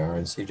DNC or the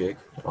RNC, Jake,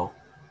 at all?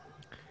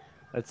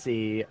 let's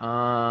see.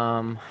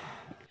 I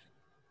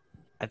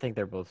think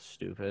they're both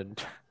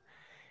stupid.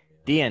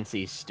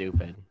 DNC's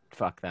stupid.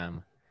 Fuck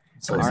them.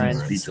 So RNC. is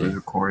the Speech was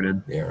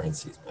recorded. The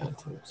RNC's bad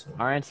too. So.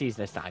 RNC's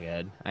just not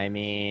good. I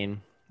mean,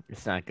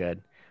 it's not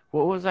good.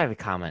 What was I have a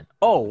comment?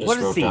 Oh, I just what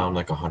is wrote the down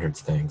like 100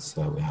 things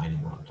that I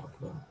didn't want to talk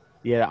about.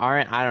 Yeah,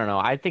 I don't know.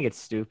 I think it's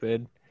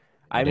stupid.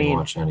 I didn't mean,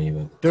 watch any of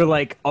it. they're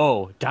like,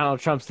 oh, Donald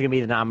Trump's going to be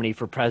the nominee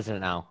for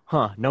president now.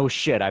 Huh, no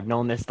shit. I've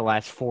known this the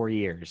last 4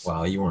 years.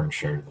 Well, you weren't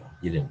sure though.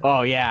 You didn't.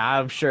 Oh, yeah,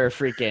 I'm sure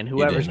freaking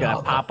whoever's didn't going know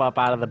to that. pop up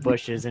out of the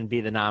bushes and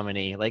be the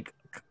nominee. Like,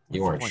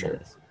 You what's weren't the sure.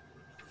 point of this?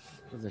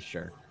 Wasn't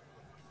sure.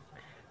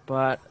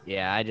 But,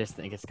 yeah, I just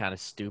think it's kind of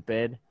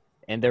stupid.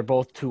 And they're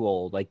both too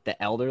old. Like,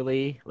 the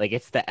elderly, like,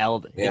 it's the They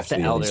have it's to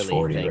the be at least elderly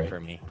 40, thing right? for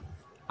me.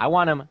 I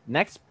want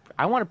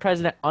a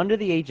president under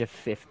the age of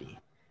 50.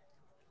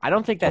 I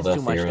don't think that's Well,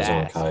 too the much to Arizona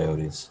ask.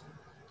 Coyotes.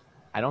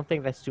 I don't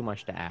think that's too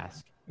much to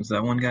ask. Was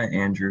that one guy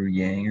Andrew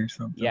Yang or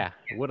something? Yeah,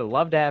 would have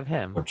loved to have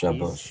him. Or Jeb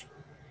He's- Bush.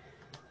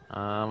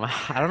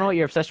 I don't know what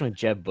your obsession with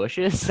Jeb Bush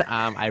is.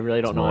 I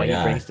really don't He's know my what he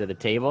guy. brings to the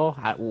table.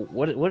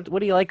 What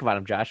do you like about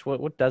him, Josh?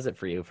 What does it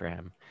for you for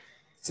him?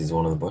 He's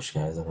one of the Bush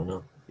guys. I don't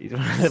know. He's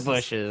one of the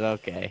Bushes.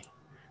 Okay.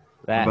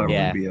 What about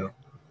Rubio?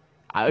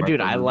 Dude,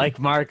 Marco I Rubio? like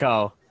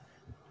Marco.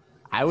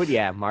 What's the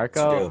deal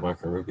Marco. with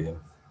Marco Rubio?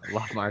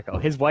 Love Marco.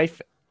 His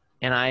wife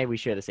and I, we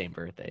share the same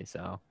birthday,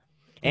 so.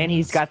 And Nice.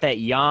 he's got that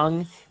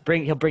young.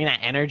 He'll bring that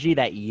energy.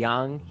 That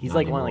young. He's Not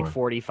like only like anymore.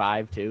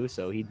 45 too,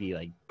 so he'd be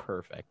like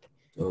perfect.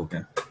 Okay.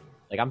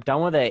 Like I'm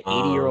done with that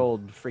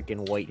 80-year-old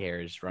freaking white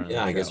hairs running.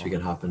 Yeah, the I guess show. we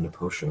can hop into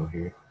post show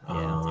here. let's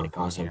get going here.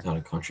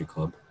 Possum Country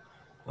Club.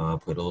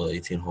 Played a little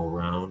 18-hole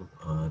round.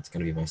 It's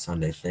gonna be my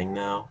Sunday thing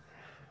now.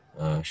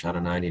 Shot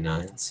a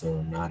 99,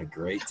 so not a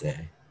great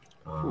day.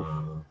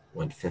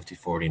 Went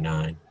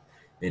 50-49.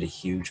 Made a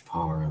huge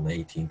par on the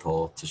 18th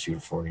hole to shoot a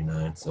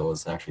 49, so I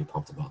was actually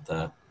pumped about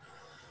that.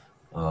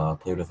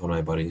 Played with one of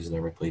my buddies who's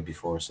never played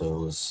before, so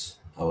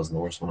I was the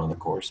worst one on the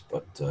course,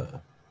 but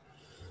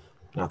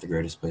not the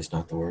greatest place,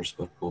 not the worst,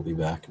 but we'll be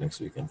back next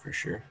weekend for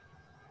sure.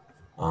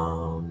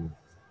 Broman,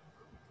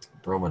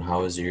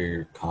 how is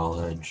your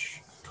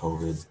college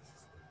COVID?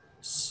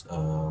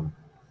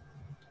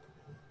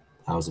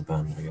 How's it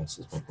been, I guess,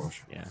 is my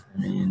question. Yeah. I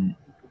mean,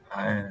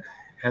 I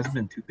hasn't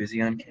been too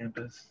busy on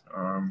campus.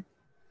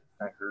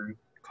 I heard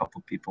a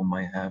couple people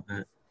might have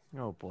it.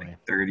 Oh boy.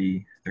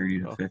 30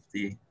 to Oh.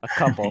 50. A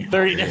couple.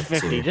 30 to Yeah,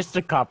 50. too. Just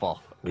a couple.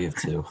 We have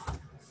two.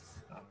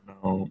 I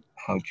don't know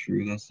how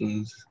true this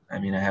is. I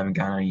mean, I haven't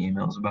gotten any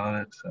emails about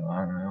it, so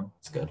I don't know.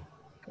 It's good.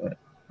 But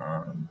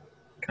kind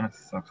of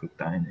sucks with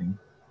dining.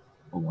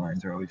 The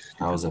lines are always stupid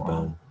How's it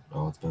long. been?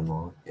 Oh, it's been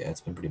long. Yeah, it's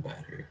been pretty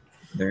bad here.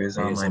 There is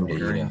I need online something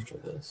to eat ordering. after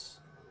this.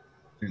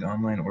 There's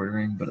online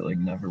ordering, but it like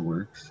never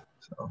works.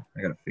 So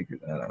I gotta figure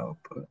that out.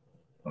 But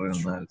other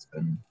than that, it's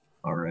been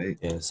all right.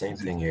 Yeah, same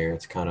thing here.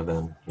 It's kind of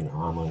been,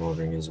 online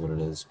ordering is what it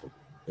is, but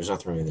there's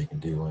nothing really they can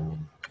do. I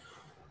mean,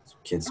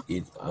 kids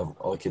eat,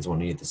 all the kids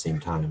want to eat at the same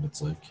time.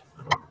 It's like,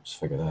 I don't know, just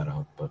figure that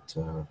out. But,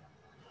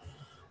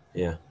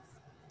 yeah.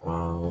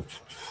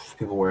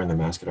 People wearing the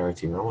mask at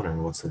RT Rowan,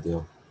 or what's the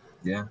deal?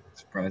 Yeah,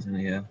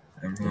 surprisingly, yeah.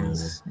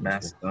 Everyone's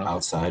masked up.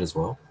 Outside as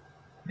well?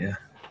 Yeah.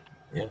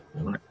 Yeah.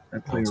 I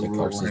play a Outside rule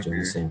Clarkson's whenever doing the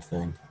you're same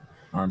thing.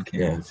 on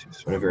Yeah, campus. you're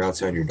whenever you're supposed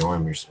to. outside your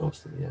dorm, you're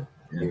supposed to, yeah.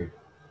 Yeah. Here.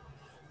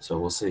 So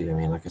we'll see. I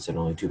mean, like I said,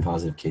 only 2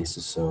 positive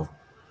cases, so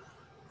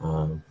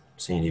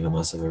seeing even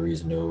less of a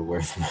reason to wear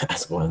the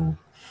mask when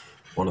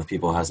one of the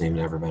people hasn't even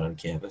ever been on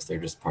campus. They're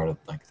just part of,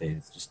 like, they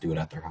just do it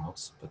at their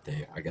house, but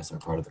they, I guess, are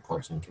part of the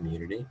Clarkson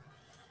community.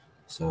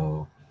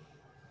 So,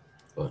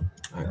 but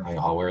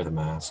I'll wear the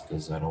mask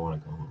because I don't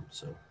want to go home.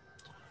 So,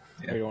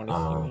 Oh, you don't want to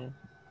see me?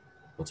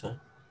 what's that?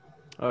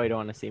 Oh, you don't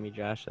want to see me,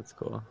 Josh? That's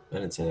cool. I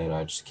didn't say that.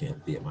 I just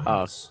can't be at my Oh,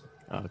 house.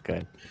 Oh,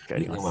 good. Good.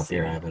 You You can want come to up see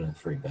here. me? I have a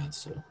free bed,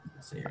 so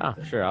I'll see you. Oh,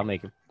 sure. I'll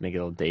make a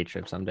little day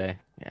trip someday.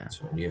 Yeah.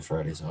 So you have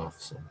Fridays off.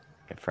 So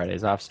Get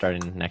Fridays off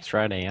starting next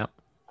Friday. Yep.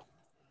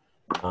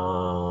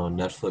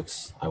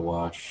 Netflix. I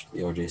watched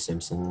the O.J.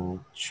 Simpson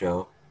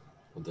show.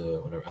 With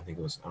the whatever, I think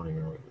it was. I don't even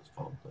remember what it was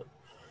called, but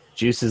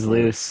Juice is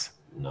loose.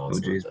 no, it's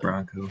OJ's not that.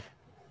 Bronco.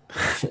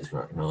 OJ's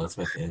Bronco. No, that's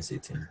my fantasy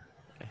team.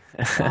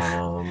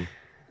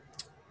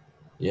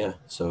 Yeah,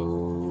 so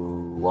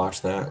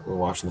watch that. We're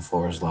watching The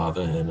Floor is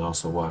Lava and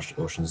also watched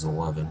Ocean's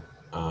 11.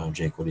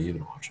 Jake, what have you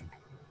been watching?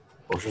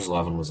 Ocean's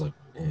 11 was like,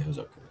 yeah, it was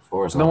okay.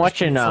 Floor is I've been Lava was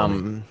watching pretty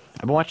funny.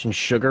 I've been watching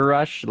Sugar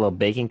Rush, a little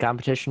baking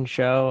competition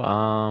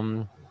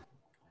show.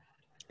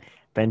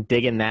 Been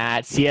digging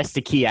that. Siesta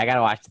Key. I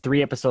gotta watch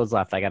 3 episodes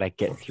left. I gotta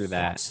get through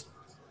that. Sucks.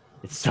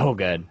 It's so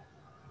good.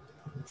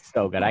 It's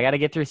so good. I gotta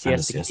get through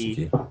Kinda Siesta Key.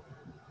 Key.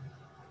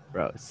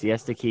 Bro,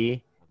 Siesta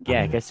Key.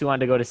 Yeah, guess who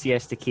wanted to go to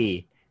Siesta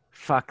Key?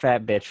 Fuck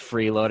that bitch,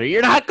 freeloader.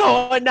 You're not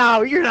going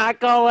now. You're not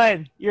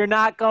going. You're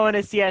not going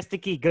to Siesta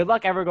Key. Good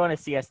luck ever going to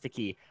Siesta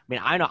Key. I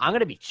mean, I know I'm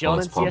gonna be chilling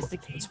it's in public. Siesta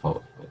Key. It's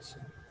public. Place.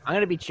 I'm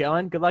gonna be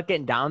chilling. Good luck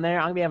getting down there.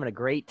 I'm gonna be having a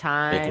great Jake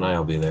and time.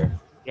 I'll be there.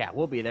 Yeah,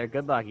 we'll be there.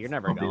 Good luck. You're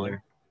never I'll be going.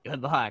 there.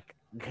 Good luck.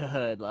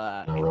 Good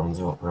luck. No,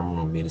 Roman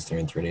will meet us there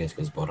in 3 days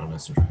because Bodon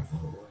has to drive the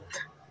whole way.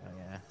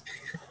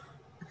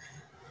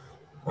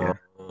 Oh yeah.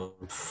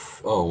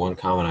 One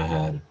comment I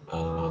had.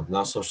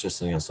 Not social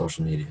distancing on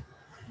social media.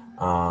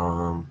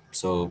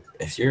 So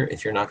if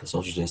you're not gonna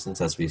social distance,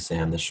 as we say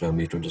on this show,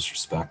 mutual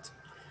disrespect.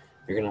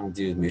 If you're gonna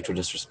do mutual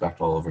disrespect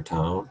all over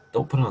town,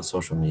 don't put it on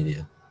social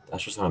media.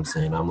 That's just what I'm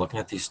saying. I'm looking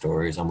at these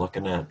stories. I'm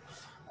talking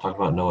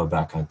about Noah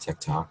Beck on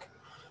TikTok.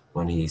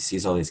 When he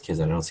sees all these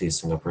kids, I don't see a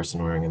single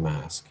person wearing a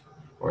mask.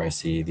 Or I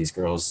see these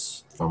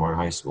girls from our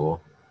high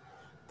school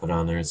put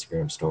on their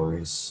Instagram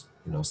stories,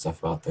 stuff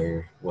about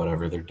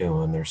whatever they're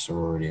doing, their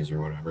sororities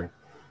or whatever.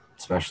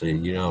 Especially,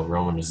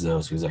 Roman is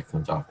those who's like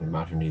I'm talking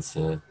about who needs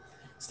to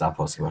stop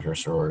posting about her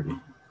sorority.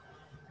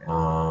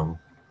 I'll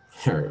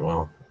tell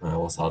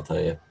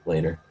you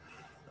later.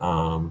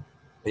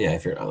 But yeah,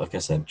 if you're, like I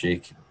said,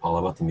 Jake, all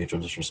about the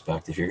mutual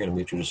disrespect. If you're going to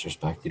mutual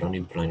disrespect, you don't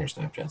need to put on your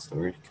Snapchat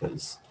story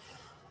because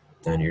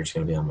then you're just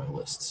going to be on my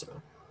list. So,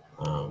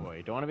 Boy,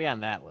 you don't want to be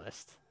on that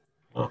list.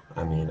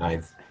 I mean,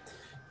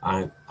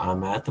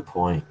 I'm at the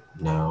point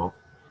now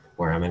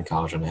where I'm in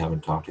college and I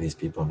haven't talked to these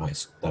people in high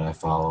school that I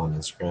follow on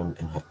Instagram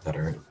and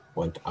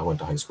I went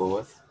to high school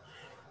with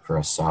for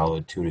a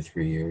solid 2 to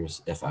 3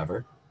 years, if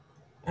ever.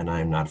 And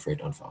I am not afraid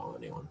to unfollow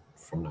anyone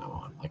from now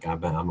on. Like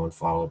I'm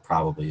unfollowed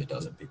probably a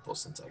dozen people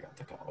since I got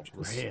to college.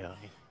 Really?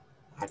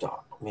 I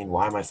mean,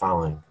 why am I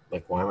following?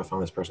 Like, why am I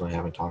following this person I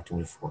haven't talked to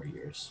in 4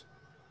 years?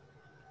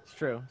 It's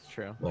true. It's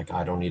true. Like,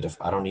 I don't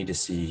need to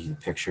see a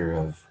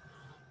picture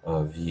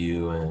of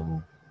you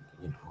and,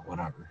 you know,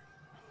 whatever.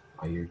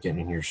 Oh, you're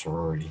getting in your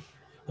sorority.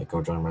 Like,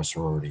 go join my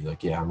sorority.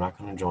 Like, yeah, I'm not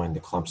going to join the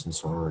Clemson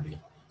sorority,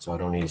 so I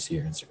don't need to see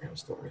your Instagram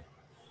story.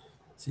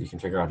 So you can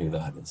figure out who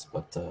that is.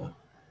 But,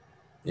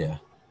 yeah,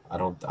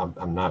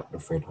 I'm not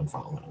afraid to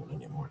unfollow anyone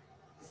anymore.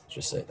 Let's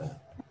just say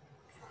that.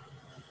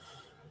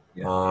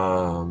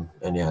 Yeah.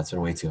 And yeah, it's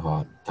been way too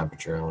hot.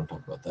 Temperature, I want to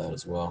talk about that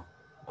as well.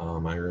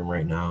 My room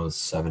right now is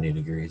 70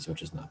 degrees,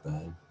 which is not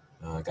bad.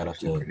 I got up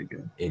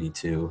to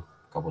 82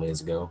 a couple days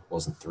ago.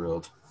 Wasn't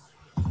thrilled.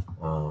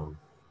 But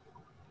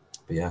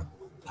yeah,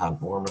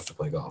 warm enough to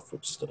play golf,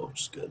 which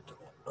is good.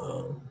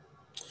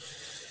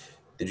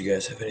 Did you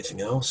guys have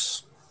anything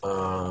else?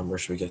 Or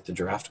should we get the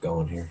draft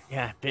going here?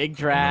 Yeah, big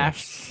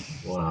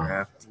draft. Wow.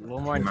 A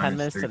little more than 10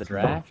 minutes to the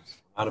draft.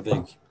 I don't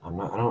know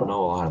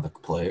a lot of the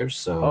players,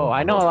 so. Oh,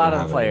 I know a lot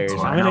of the players.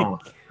 I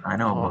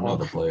know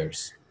the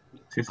players.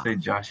 To say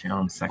Josh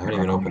Allen second. I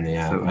haven't even opened the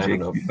app. So Jake,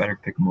 you better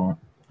pick him up.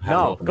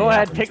 No, go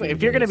ahead, pick him.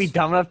 If you're gonna be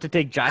dumb enough to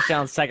take Josh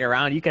Allen second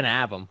round, you can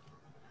have him.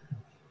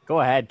 Go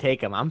ahead,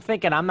 take him. I'm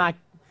thinking I'm not.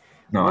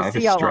 No, I have a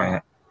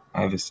strat.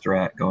 I have a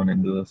strat going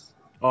into this.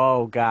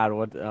 Oh God,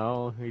 what?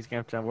 Oh, he's gonna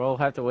have to. We'll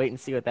have to wait and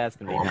see what that's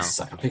gonna be now.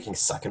 I'm picking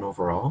second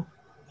overall.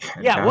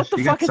 Yeah, Josh, what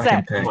the fuck is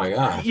that? Oh my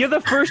God. You're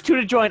the first two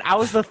to join. I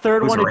was the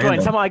third one to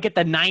join. Somehow I get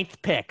the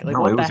 9th pick. Like,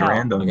 no, what it was the hell?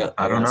 random.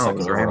 I don't know. It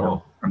was random.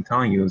 overall. I'm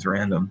telling you, it was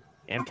random.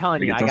 I'm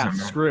telling you, I got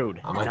screwed.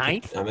 I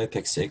might 9th?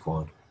 pick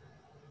Saquon.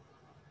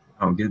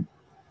 Oh, good.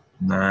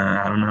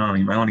 Nah, I don't know.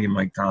 You might want to get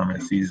Mike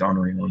Thomas. He's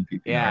unreal in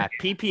PPR. Yeah,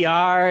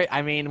 PPR.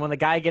 I mean, when the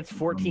guy gets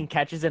 14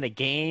 catches in a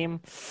game,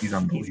 he's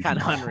kind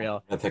of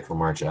unreal. I pick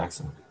Lamar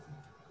Jackson.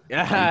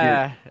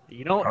 Yeah,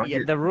 you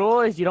don't. The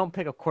rule is you don't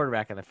pick a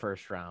quarterback in the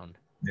first round.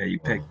 Yeah, you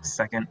pick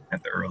second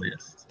at the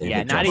earliest.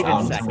 Yeah, not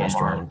even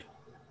second.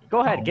 Go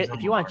ahead,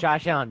 if you want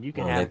Josh Allen, you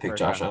can have. They pick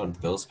Josh Allen. The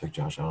Bills pick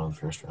Josh Allen in the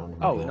first round.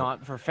 Oh,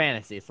 not for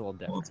fantasy. It's a little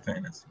different. Well, it's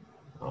fantasy.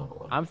 Oh,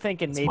 well, I'm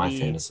thinking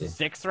maybe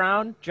 6th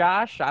round,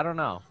 Josh. I don't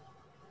know.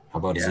 How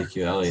about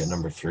Ezekiel Elliott,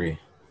 number 3?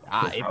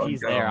 If he's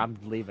there, I'm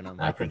leaving him.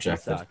 I think he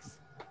sucks.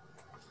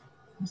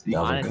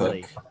 Alvin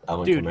Cook,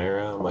 Alvin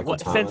Kamara, Michael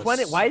Thomas. Since when?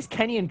 Why is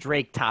Kenny and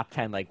Drake top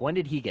 10? Like, when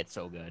did he get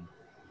so good?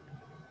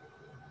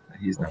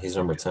 He's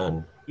number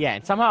 10. Yeah,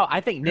 and somehow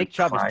I think Nick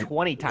Chubb is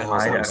 20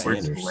 times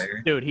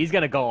better. Dude, he's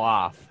gonna go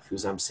off.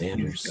 Who's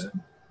Sanders?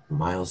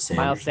 Miles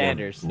Sanders. Miles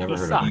Sanders. Never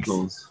heard sucks. of him.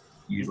 Eagles.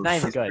 He's not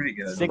even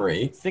good. Number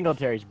 8.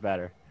 Singletary's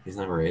better. He's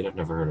number 8. I've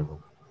never heard of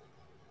him.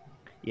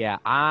 Yeah,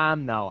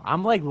 I'm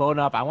like loading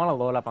up. I want to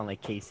load up on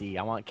like KC.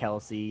 I want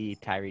Kelsey,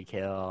 Tyreek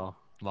Hill,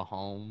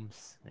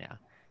 Mahomes. Yeah.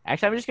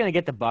 Actually, I'm just gonna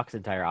get the Bucs'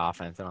 entire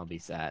offense and I'll be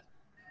set.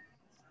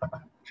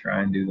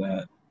 Try and do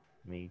that.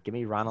 I mean, give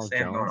me Ronald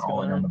Sam Jones. going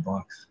all in on the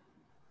Bucs.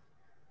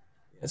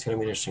 It's going to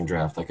be an interesting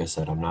draft. Like I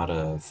said, I'm not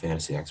a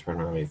fantasy expert,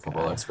 not a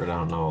football expert. I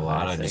don't know a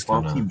lot. I just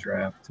kind of team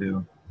draft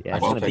too. Yeah,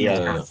 it's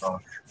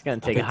gonna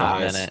take a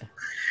hot minute.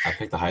 I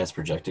picked the highest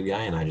projected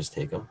guy, and I just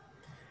take him.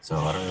 So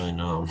I don't really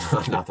know.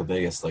 I'm not the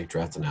biggest like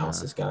draft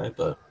analysis guy,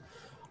 but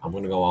I'm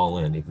going to go all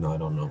in, even though I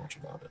don't know much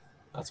about it.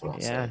 That's what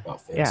I'll say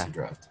about fantasy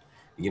draft.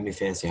 You give me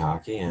fantasy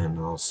hockey, and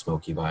I'll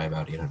smoke you by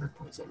about 800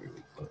 points every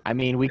week. But, I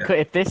mean, we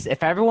could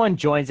if everyone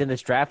joins in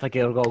this draft, like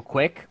it'll go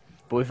quick.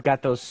 But we've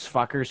got those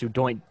fuckers who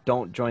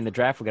don't join the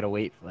draft. We gotta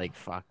wait. Like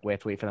fuck, we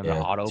have to wait for them to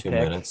auto 2 pick.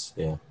 minutes.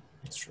 Yeah,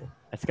 that's true.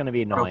 That's gonna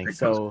be annoying.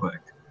 So,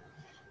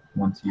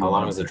 how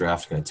long is the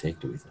draft gonna take?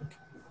 Do we think?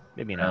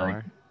 Maybe an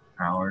hour.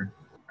 Hour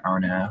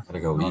and a half.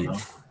 Gotta go eat.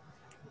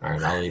 All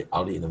right,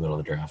 I'll eat in the middle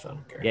of the draft. I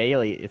don't care. Yeah,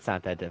 you'll eat. It's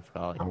not that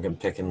difficult. I'm gonna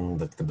picking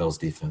the Bills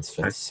defense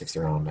 5th,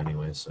 6th round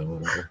anyway. So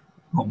whatever.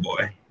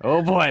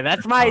 Oh boy,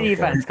 that's my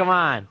defense. Come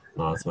on.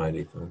 No, it's my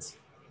defense.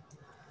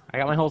 I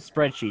got my whole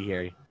spreadsheet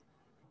here.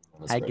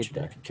 I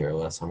could care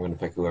less. I'm going to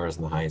pick whoever's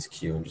in the highest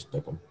queue and just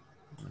pick them.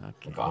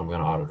 Okay. Like, I'm going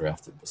to auto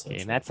draft it.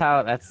 Okay, and that's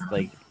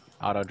like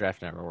auto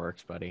draft never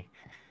works, buddy.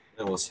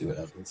 And we'll see what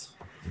happens.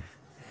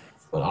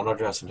 But auto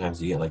draft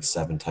sometimes you get like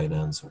 7 tight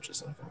ends, which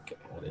is like okay.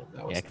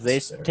 Because they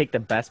take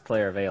the best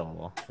player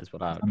available. Is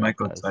what I might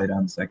go tight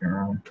end 2nd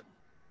round.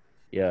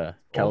 Yeah,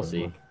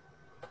 Kelsey.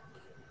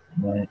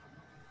 Right.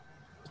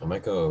 I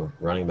might go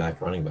running back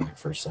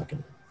for a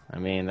second. I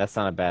mean, that's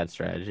not a bad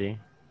strategy.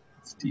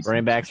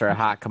 Running backs are a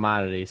hot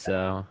commodity,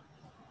 so.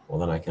 Well,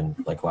 then I can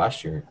like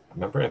last year.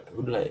 Remember,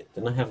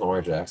 didn't I have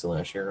Lamar Jackson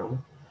last year,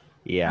 Roman?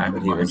 Yeah,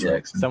 he was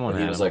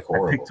like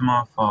horrible. I picked him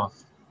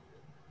off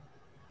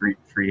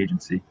free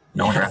agency.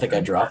 I think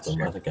I dropped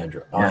him.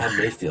 I had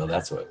Mayfield.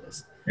 That's what it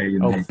was.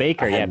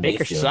 Baker. Yeah,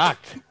 Baker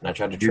sucked. And I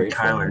tried to trade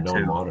for him. No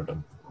one wanted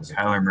him.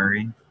 Kyler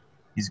Murray,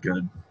 he's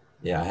good.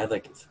 Yeah,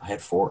 I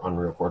had 4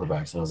 unreal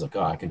quarterbacks, and I was like,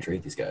 oh, I can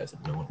trade these guys.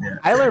 And no one Yeah.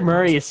 Kyler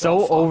Murray is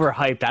so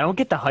overhyped. I don't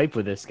get the hype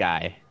with this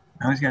guy.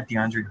 I always got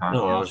DeAndre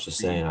Hopkins. No, I was just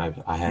saying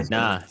I had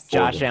Nah, 4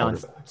 Josh good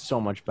Allen's quarterbacks.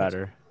 so much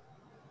better.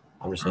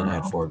 I'm just saying I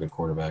had 4 good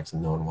quarterbacks,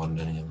 and no one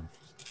wanted any of them.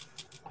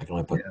 I can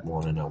only put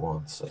one in at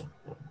once, so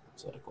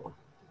it's like, well,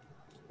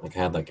 like I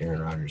had like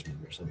Aaron Rodgers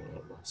maybe or someone. I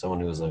don't know. Someone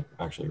who was like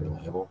actually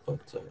reliable, but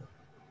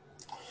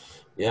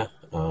yeah,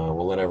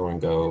 we'll let everyone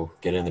go.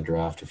 Get in the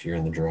draft if you're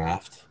in the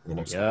draft in the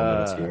next couple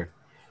minutes here.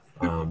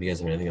 You guys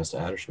have anything else to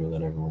add, or should we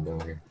let everyone go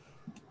here?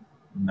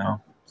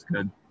 No, it's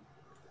good.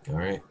 All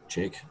right,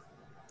 Jake.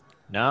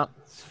 No,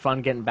 it's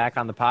fun getting back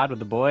on the pod with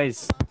the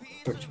boys.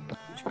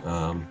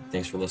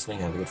 Thanks for listening.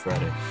 Have a good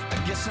Friday.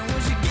 I guess I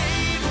was your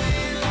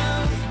gateway.